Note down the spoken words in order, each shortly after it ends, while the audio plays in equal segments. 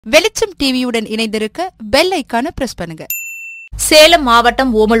வெளிச்சம் டிவியுடன் இணைந்திருக்க பெல் ஐகானை பிரஸ் பண்ணுங்க. சேலம்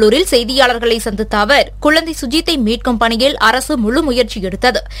மாவட்டம் ஓமலூரில் செய்தியாளர்களை சந்தித்த அவர், குழந்தை சுஜித்தை மீட்கும் பணியில் அரசு முழு முயற்சி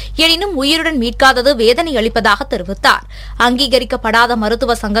எடுத்தது. எனினும் உயிருடன் மீட்காதது வேதனை அளிப்பதாக தெரிவித்தார். அங்கீகரிக்கப்படாத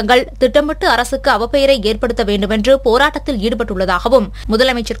மருத்துவ சங்கங்கள் திட்டமிட்டு அரசுக்கு அவப்பெயரை ஏற்படுத்த வேண்டுமென்று போராட்டத்தில் ஈடுபட்டுள்ளதாகவும்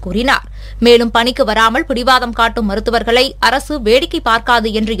முதலமைச்சர் கூறினார். மேலும் பணிக்கு வராமல் பிடிவாதம் காட்டும் மருத்துவர்களை அரசு வேடிக்கை பார்க்காது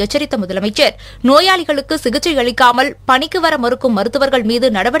என்று எச்சரித்த முதலமைச்சர், நோயாளிகளுக்கு சிகிச்சை அளிக்காமல் பணிக்கு வர மறுக்கும் மருத்துவர்கள் மீது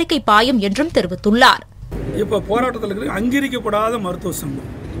நடவடிக்கை பாயும் என்றும் தெரிவித்துள்ளார். இப்போ போராட்டத்தில் இருக்கிற அங்கீகரிக்கப்படாத மருத்துவ சங்கம்,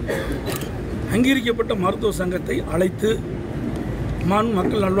 அங்கீகரிக்கப்பட்ட மருத்துவ சங்கத்தை அழைத்து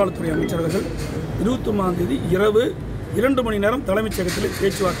மக்கள் நல்வாழ்வுத்துறை அமைச்சர்கள் 21ஆம் தேதி இரவு 2 மணி நேரம் தலைமைச் செயலகத்தில்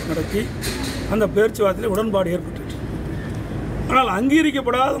பேச்சுவார்த்தை நடத்தி அந்த பேச்சுவார்த்தையில் உடன்பாடு ஏற்பட்டு, ஆனால்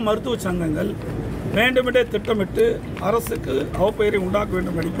அங்கீகரிக்கப்படாத மருத்துவ சங்கங்கள் வேண்டுமென்றே திட்டமிட்டு அரசுக்கு அவப்பெயரை உண்டாக்க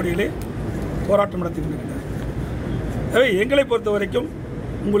வேண்டும் அடிப்படையிலே போராட்டம் நடத்தி கொண்டிருக்கிறார். எனவே எங்களை பொறுத்த வரைக்கும்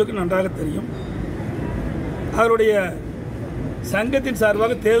உங்களுக்கு நன்றாக தெரியும், அவருடைய சங்கத்தின்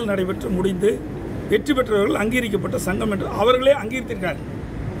சார்பாக தேர்தல் நடைபெற்று முடிந்து வெற்றி பெற்றவர்கள் அங்கீகரிக்கப்பட்ட சங்கம் என்று அவர்களே அங்கீகரித்திருக்கிறார்கள்.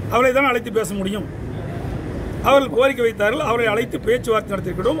 அவரை தான் அழைத்து பேச முடியும். அவர்கள் கோரிக்கை வைத்தார்கள், அவரை அழைத்து பேச்சுவார்த்தை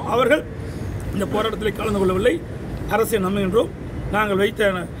நடத்தியிருக்கிறோம். அவர்கள் இந்த போராட்டத்தில் கலந்து கொள்ளவில்லை. அரசை நம்புகின்றோம். நாங்கள்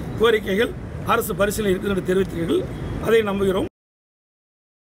வைத்த கோரிக்கைகள் அரசு பரிசீலனை இருக்கிறது என்று தெரிவித்தீர்கள், அதை நம்புகிறோம்.